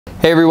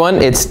Hey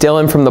everyone, it's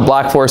Dylan from the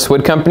Black Forest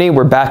Wood Company.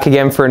 We're back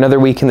again for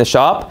another week in the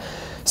shop.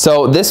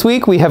 So this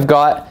week we have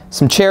got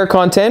some chair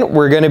content.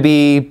 We're going to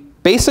be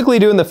basically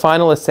doing the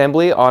final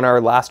assembly on our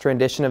last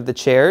rendition of the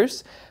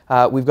chairs.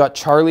 We've got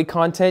Charlie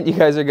content. You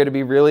guys are going to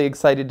be really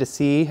excited to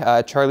see.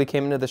 Charlie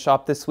came into the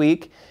shop this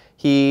week.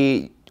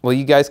 Well,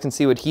 you guys can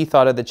see what he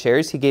thought of the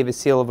chairs. He gave his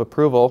seal of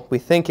approval, we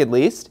think at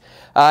least.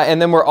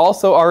 And then we're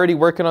also already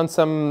working on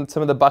some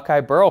of the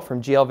Buckeye Burl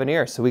from GL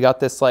Veneer. So we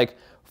got this like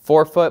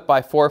 4-foot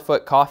by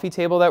 4-foot coffee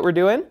table that we're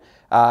doing.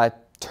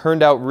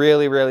 Turned out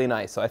really, really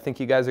nice. So I think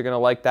you guys are gonna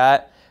like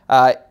that.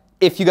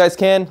 If you guys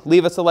can,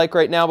 leave us a like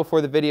right now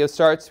before the video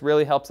starts.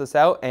 Really helps us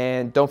out.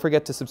 And don't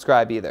forget to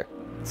subscribe either.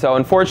 So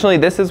unfortunately,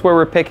 this is where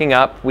we're picking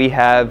up. We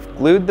have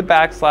glued the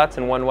back slats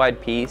in one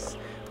wide piece.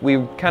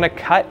 We kind of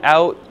cut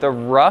out the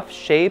rough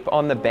shape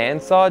on the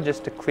bandsaw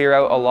just to clear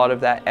out a lot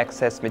of that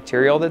excess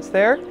material that's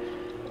there.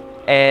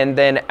 And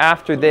then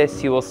after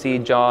this, you will see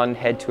John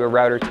head to a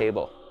router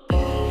table.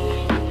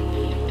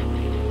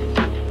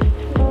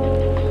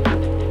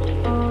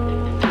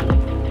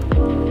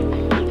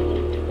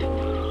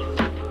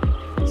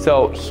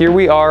 So here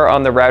we are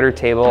on the router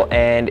table,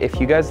 and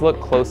if you guys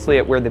look closely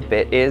at where the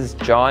bit is,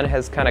 John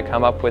has kind of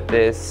come up with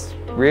this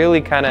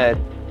really kind of,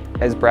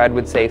 as Brad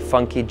would say,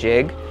 funky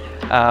jig.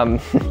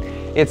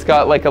 It's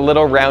got like a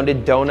little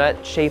rounded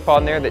donut shape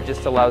on there that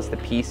just allows the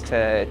piece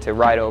to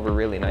ride over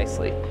really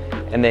nicely.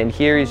 And then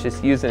here he's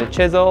just using a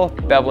chisel,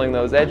 beveling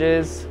those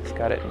edges. He's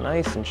got it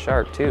nice and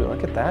sharp too.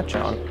 Look at that,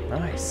 John,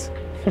 nice.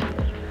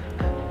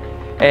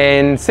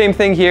 And same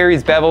thing here,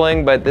 he's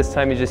beveling, but this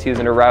time he's just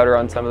using a router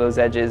on some of those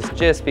edges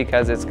just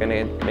because it's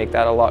gonna make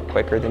that a lot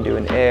quicker than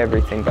doing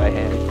everything by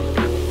hand.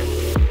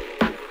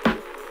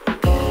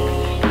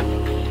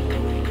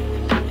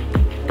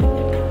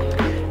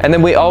 And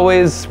then we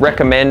always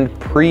recommend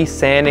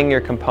pre-sanding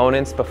your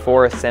components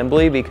before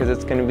assembly because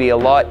it's gonna be a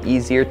lot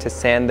easier to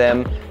sand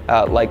them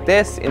like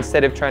this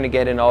instead of trying to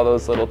get in all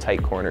those little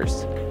tight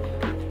corners.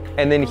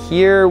 And then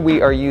here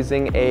we are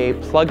using a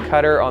plug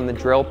cutter on the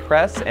drill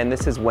press, and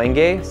this is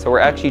Wenge. So we're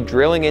actually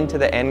drilling into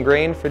the end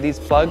grain for these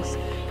plugs.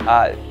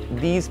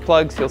 These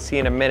plugs you'll see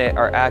in a minute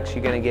are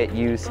actually going to get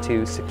used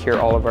to secure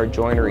all of our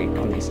joinery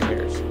on these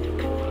chairs.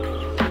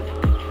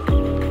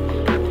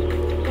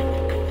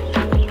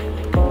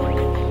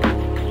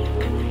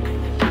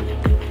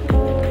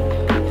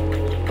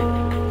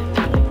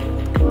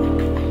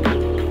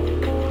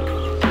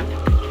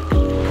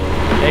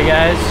 Hey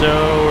guys,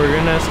 so we're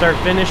gonna start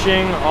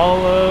finishing all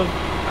of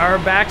our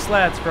back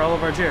slats for all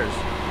of our chairs.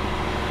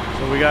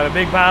 So we got a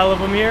big pile of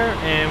them here,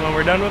 and when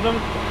we're done with them,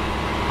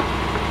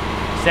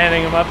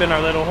 sanding them up in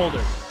our little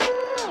holder.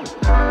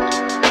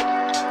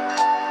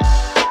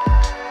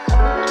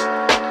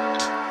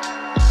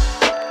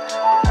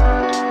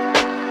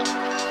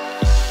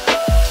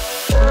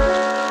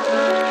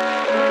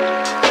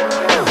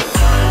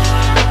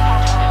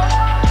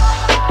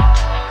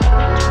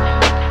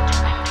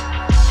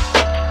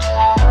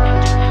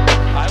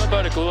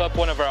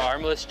 One of our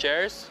armless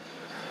chairs.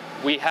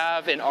 We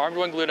have an armed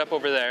one glued up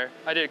over there.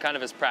 I did it kind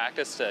of as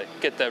practice to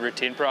get the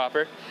routine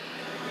proper.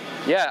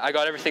 Yeah, I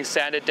got everything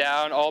sanded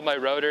down, all my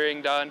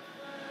rotering done,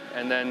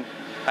 and then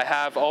I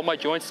have all my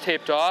joints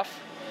taped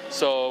off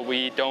so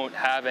we don't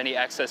have any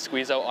excess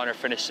squeeze out on our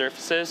finished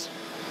surfaces.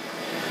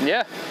 And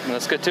yeah,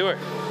 let's get to her.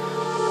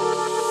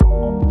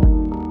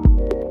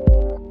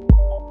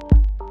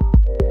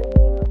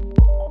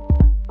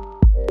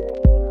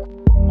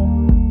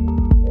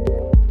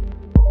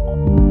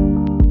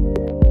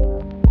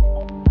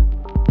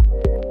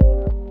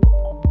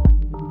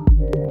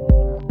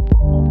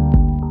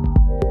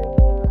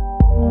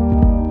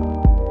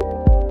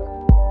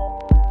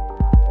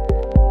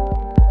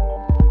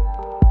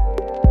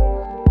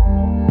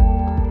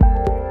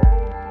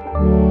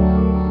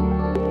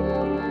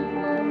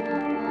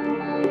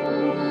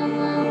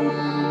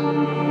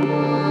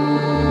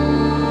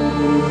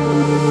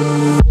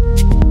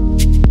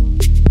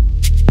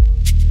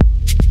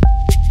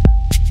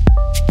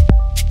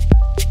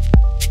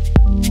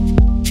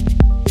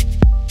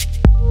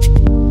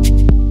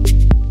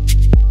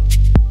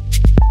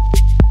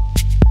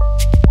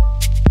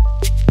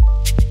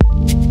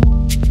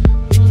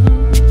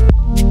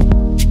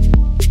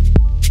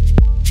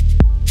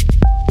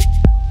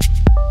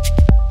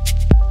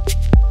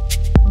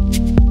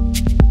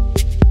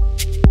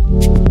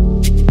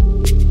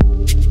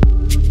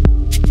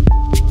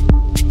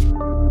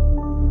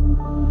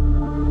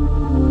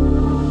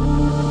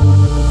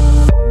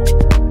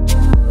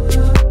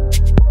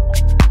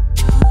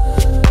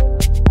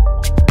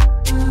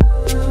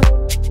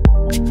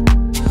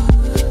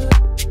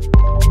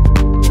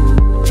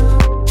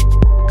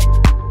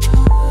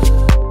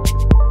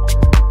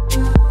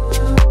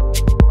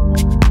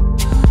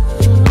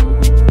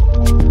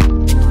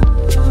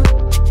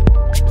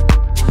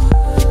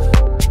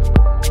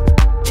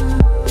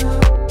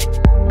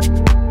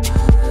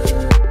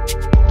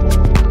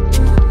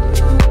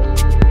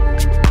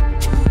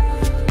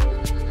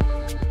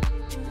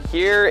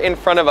 Here in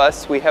front of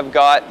us, we have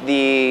got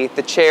the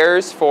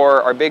chairs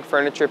for our big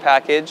furniture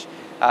package.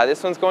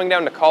 This one's going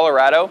down to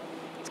Colorado.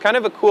 It's kind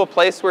of a cool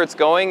place where it's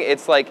going.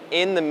 It's like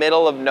in the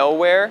middle of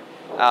nowhere.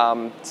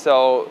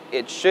 So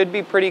it should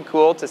be pretty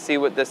cool to see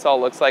what this all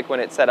looks like when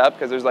it's set up,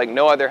 because there's like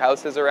no other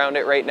houses around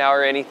it right now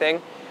or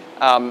anything.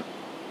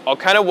 I'll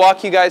kind of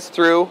walk you guys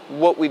through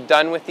what we've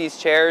done with these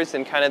chairs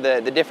and kind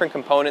of the different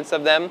components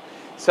of them.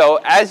 So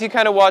as you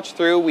kind of watch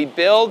through, we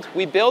build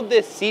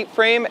this seat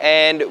frame,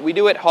 and we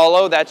do it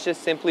hollow. That's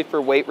just simply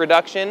for weight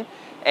reduction.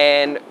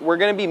 And we're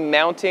going to be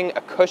mounting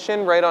a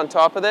cushion right on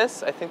top of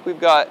this. I think we've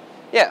got,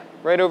 yeah,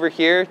 right over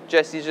here.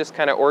 Jesse's just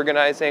kind of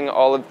organizing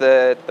all of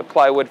the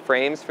plywood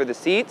frames for the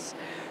seats.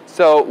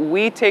 So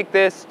we take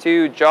this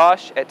to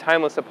Josh at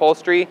Timeless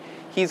Upholstery.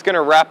 He's going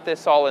to wrap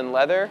this all in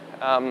leather,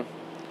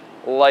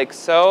 like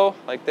so,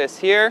 like this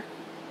here.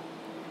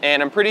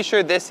 And I'm pretty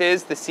sure this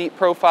is the seat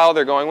profile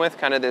they're going with,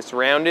 kind of this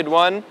rounded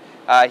one.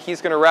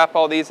 He's going to wrap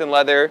all these in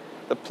leather.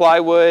 The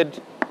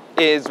plywood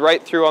is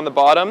right through on the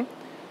bottom.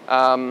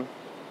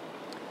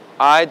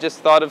 I just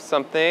thought of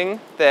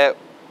something that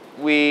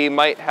we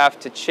might have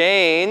to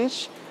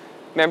change.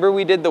 Remember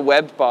we did the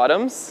webbed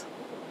bottoms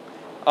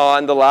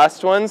on the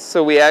last ones,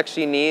 so we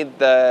actually need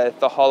the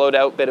hollowed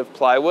out bit of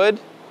plywood,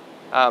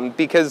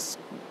 because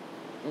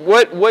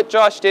what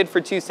Josh did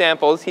for 2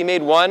 samples, he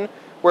made one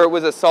where it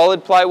was a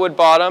solid plywood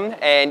bottom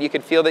and you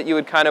could feel that you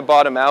would kind of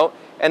bottom out,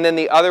 and then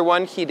the other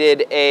one he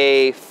did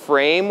a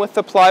frame with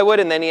the plywood,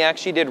 and then he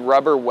actually did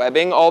rubber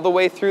webbing all the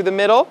way through the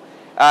middle.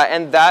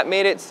 And that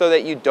made it so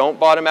that you don't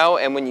bottom out,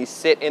 and when you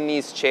sit in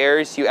these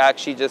chairs, you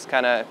actually just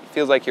kind of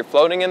feels like you're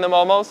floating in them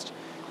almost.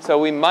 So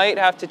we might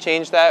have to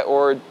change that,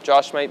 or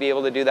Josh might be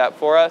able to do that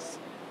for us.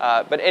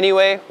 But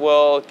anyway,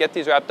 we'll get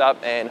these wrapped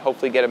up and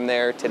hopefully get them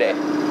there today.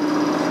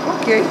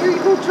 Okay, here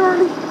you go,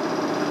 Charlie.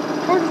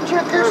 Charlie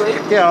checkers.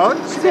 Sit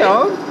down, sit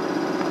down.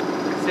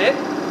 Sit.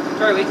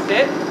 Charlie,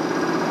 sit.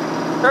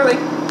 Charlie.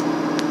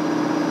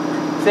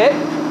 Sit.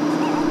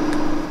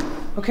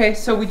 Okay,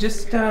 so we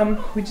just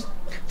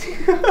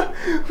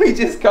we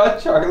just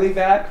got Charlie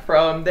back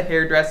from the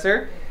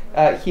hairdresser.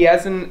 He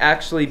hasn't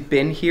actually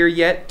been here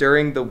yet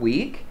during the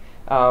week.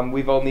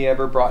 We've only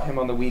ever brought him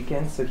on the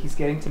weekends, so he's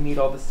getting to meet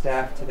all the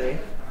staff today.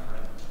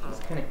 He's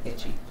kind of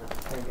itchy.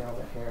 Trying to get all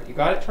the hair. You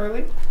got it,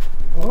 Charlie?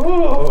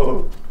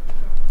 Oh!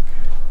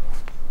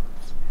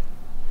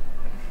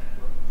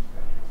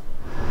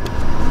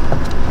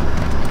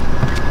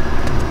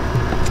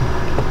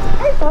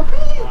 Hey, puppy!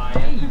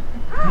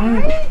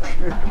 Hi!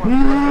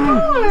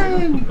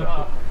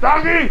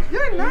 Doggy!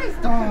 You're a nice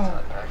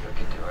dog.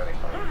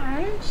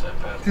 Hi.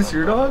 Is this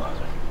your dog?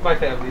 My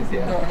family's,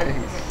 yeah.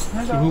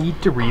 Nice. Can he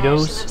eat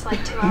Doritos?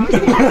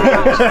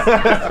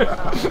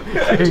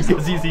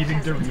 Because he's eating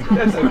Doritos.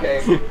 That's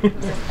okay.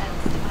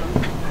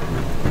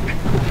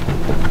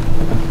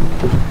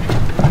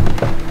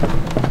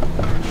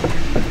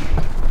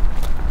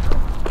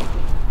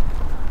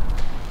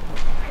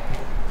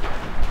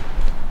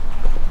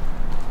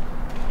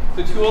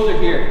 The tools are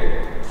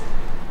here.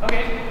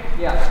 Okay.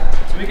 Yeah.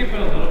 So we can put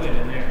a little bit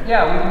in there.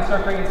 Yeah, we can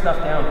start bringing stuff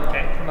down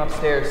from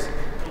upstairs.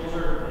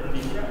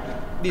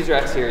 These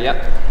racks here,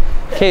 yep.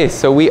 Okay,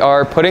 so we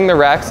are putting the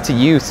racks to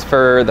use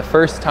for the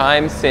first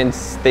time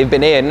since they've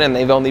been in, and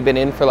they've only been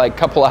in for like a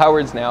couple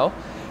hours now.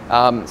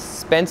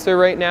 Spencer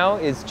right now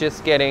is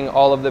just getting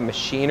all of the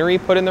machinery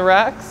put in the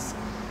racks.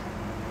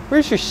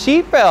 Where's your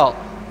seat belt?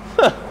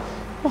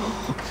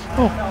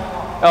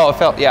 Oh, it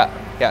fell, yeah,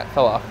 it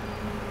fell off.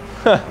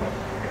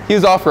 He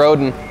was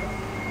off-roading.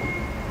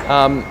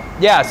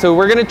 Yeah, so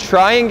we're gonna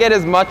try and get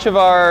as much of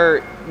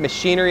our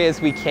machinery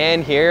as we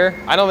can here.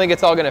 I don't think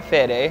it's all gonna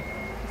fit, eh?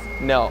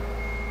 No.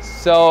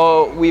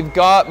 So we've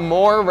got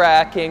more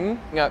racking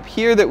up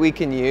here that we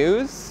can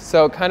use.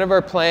 So kind of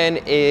our plan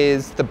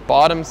is the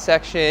bottom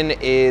section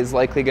is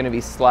likely gonna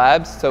be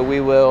slabs. So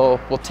we'll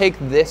take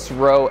this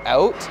row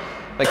out,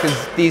 like,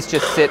 cause these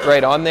just sit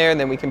right on there, and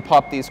then we can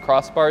pop these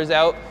crossbars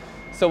out.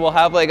 So we'll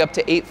have like up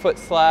to 8-foot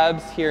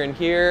slabs here and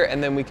here,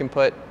 and then we can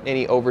put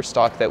any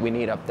overstock that we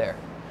need up there.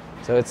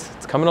 So it's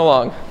coming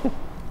along.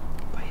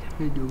 Bite him.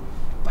 You do.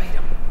 Bite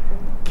him.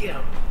 Get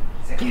him.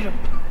 Get him.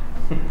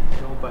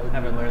 Nope, I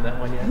haven't learned that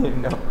one yet.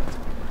 No.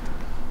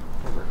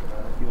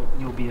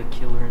 You'll be a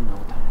killer in no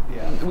time.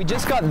 Yeah. We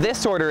just got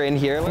this order in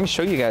here. Let me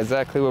show you guys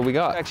exactly what we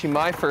got. Actually,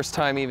 my first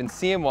time even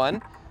seeing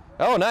one.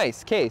 Oh,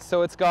 nice. Okay,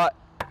 so it's got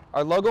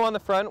our logo on the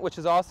front, which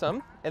is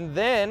awesome. And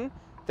then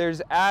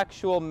there's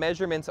actual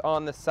measurements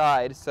on the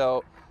side.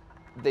 So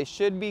they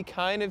should be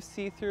kind of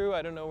see-through.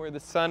 I don't know where the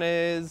sun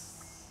is.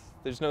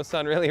 There's no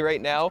sun really right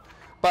now.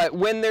 But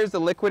when there's a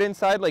liquid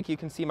inside, like you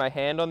can see my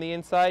hand on the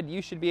inside, you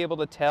should be able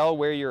to tell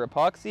where your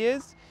epoxy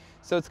is.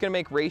 So it's gonna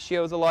make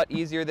ratios a lot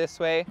easier this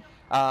way.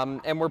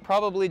 And we're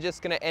probably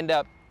just gonna end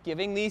up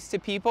giving these to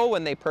people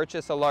when they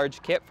purchase a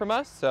large kit from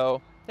us.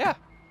 So yeah,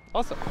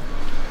 awesome.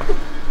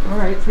 All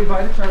right, say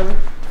bye to Charlie.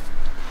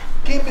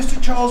 Okay,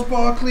 Mr. Charles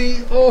Barkley.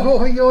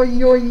 Oh, you're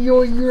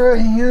a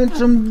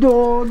handsome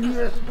dog.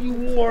 Yes,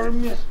 you are,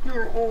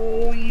 mister.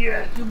 Oh,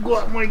 yes, you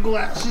got my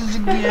glasses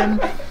again.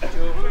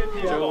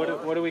 Joe,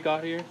 what do we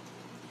got here?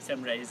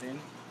 Some raisin.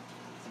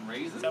 Some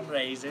raisins? Some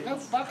raisins.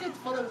 A bucket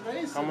full of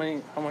raisins.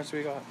 How much do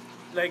we got?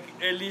 like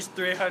at least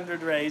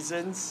 300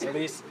 raisins. At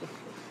least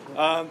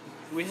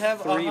We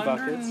have 3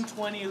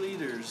 120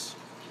 liters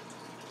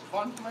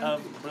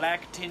of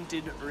black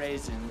tinted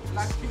raisins.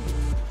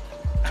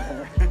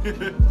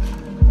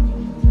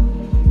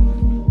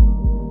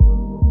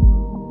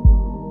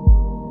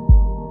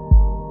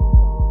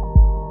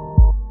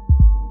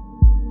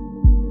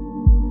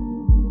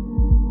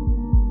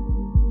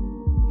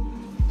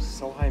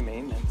 So high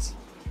maintenance.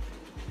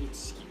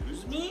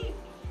 Excuse me?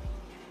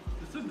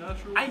 It's a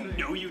natural I thing.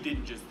 know you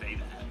didn't just say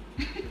that.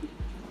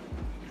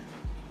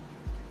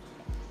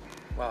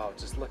 Wow,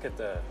 just look at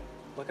the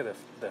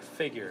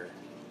figure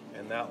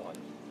in that one.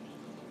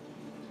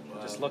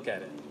 Wow. Just look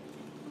at it.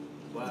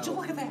 Wow. Would you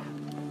look at that?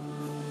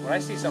 When I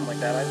see something like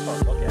that, I just want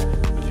to look at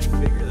it. Would you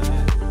figure that?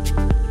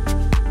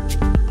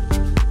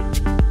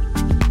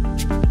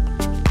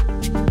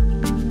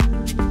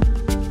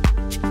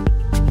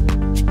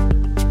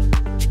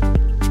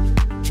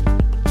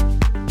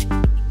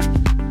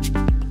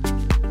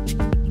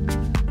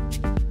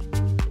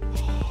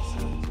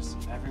 Just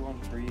everyone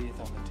breathe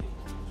on the table.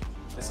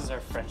 This is our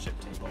friendship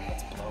table.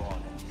 Let's blow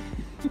on it.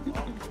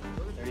 Well,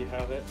 there you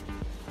have it.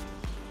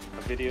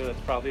 A video that's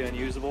probably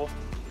unusable.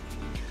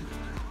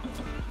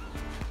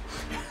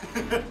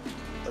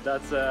 But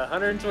that's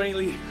 120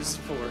 liters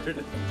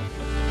forward.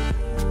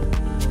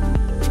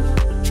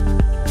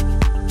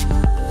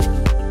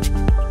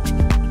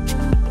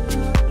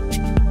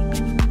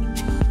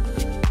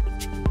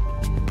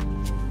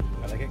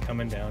 I like it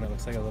coming down. It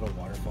looks like a little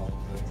waterfall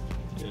over there.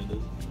 Yeah, it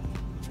is.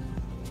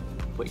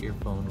 Put your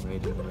phone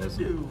right in the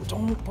resin.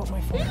 Don't put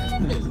my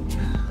phone in.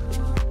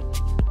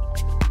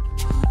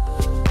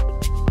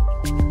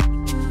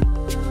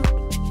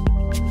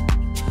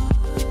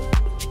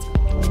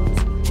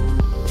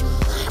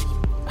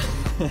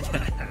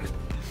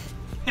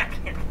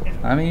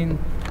 I mean,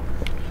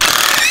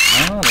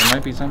 I don't know, there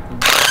might be something.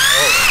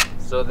 Oh,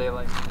 so they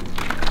like.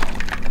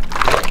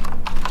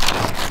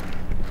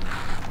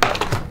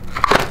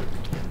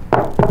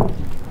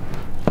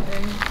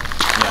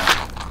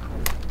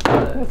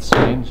 Yeah. That's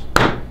strange.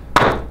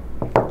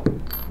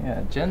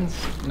 Yeah, Jen's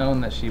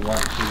known that she's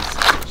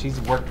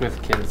worked with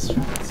kids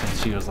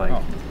since she was like.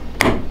 Oh.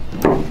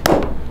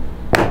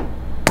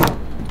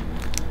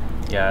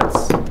 Yeah,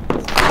 it's.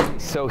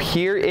 So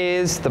here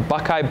is the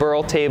Buckeye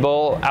Burl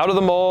table, out of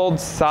the mold,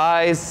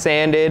 sized,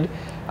 sanded.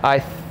 I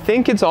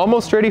think it's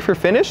almost ready for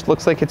finish.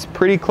 Looks like it's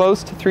pretty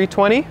close to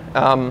 320.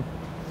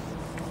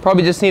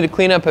 Probably just need to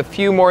clean up a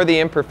few more of the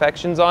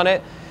imperfections on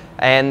it.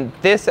 And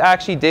this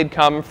actually did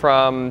come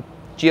from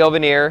GL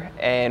Veneer,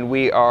 and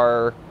we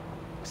are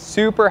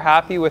super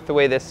happy with the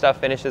way this stuff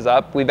finishes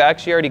up. We've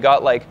actually already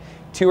got like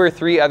 2 or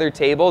 3 other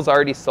tables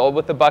already sold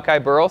with the Buckeye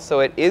Burl,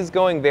 so it is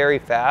going very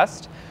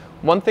fast.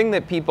 One thing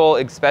that people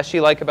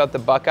especially like about the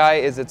Buckeye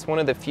is it's one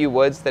of the few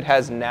woods that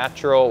has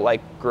natural like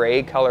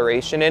gray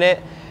coloration in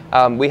it.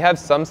 We have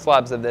some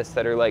slabs of this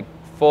that are like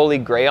fully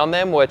gray on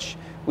them, which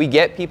we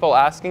get people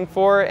asking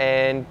for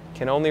and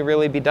can only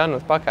really be done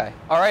with Buckeye.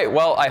 All right,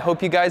 well, I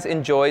hope you guys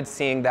enjoyed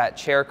seeing that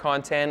chair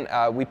content.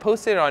 We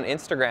posted it on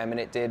Instagram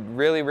and it did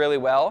really, really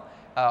well.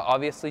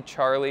 Obviously,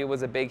 Charlie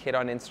was a big hit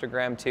on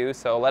Instagram too,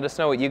 so let us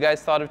know what you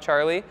guys thought of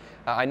Charlie.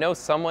 I know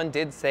someone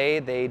did say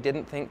they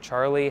didn't think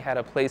Charlie had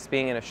a place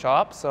being in a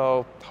shop,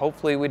 so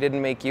hopefully we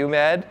didn't make you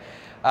mad.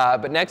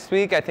 But next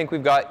week, I think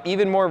we've got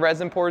even more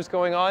resin pours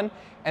going on,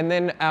 and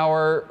then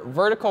our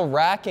vertical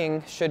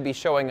racking should be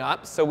showing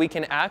up, so we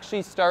can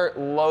actually start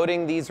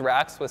loading these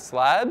racks with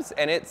slabs,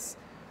 and it's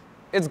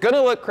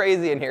gonna look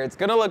crazy in here. It's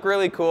gonna look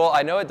really cool.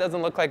 I know it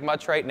doesn't look like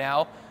much right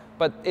now,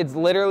 but it's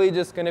literally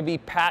just gonna be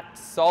packed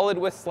solid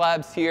with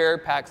slabs here,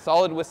 packed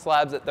solid with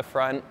slabs at the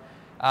front.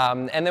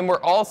 And then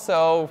we're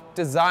also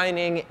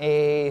designing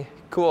a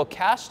cool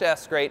cash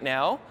desk right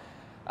now.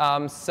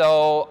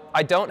 So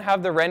I don't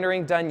have the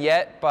rendering done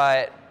yet,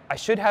 but I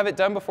should have it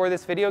done before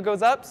this video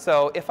goes up.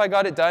 So if I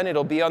got it done,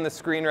 it'll be on the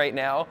screen right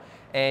now,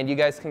 and you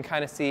guys can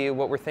kind of see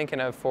what we're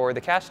thinking of for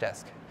the cash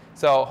desk.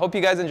 So hope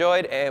you guys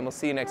enjoyed, and we'll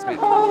see you next week.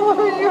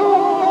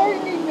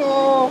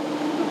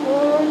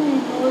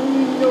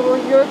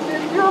 Yes,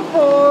 it's your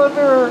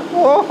father.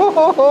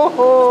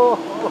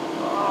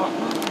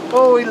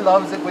 Oh, he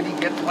loves it when he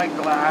gets my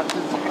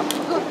glasses.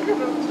 Look at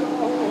him.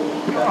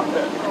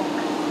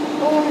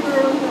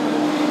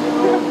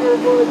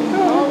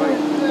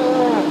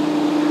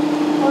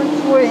 Aren't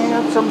you a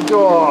handsome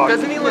dog?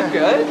 Doesn't he look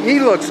good? He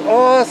looks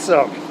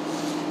awesome.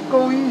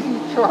 Go easy,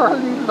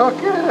 Charlie.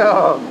 Look at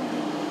him.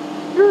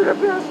 You're the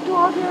best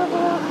dog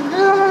ever.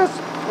 Yes.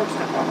 Looks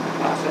like my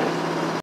glasses.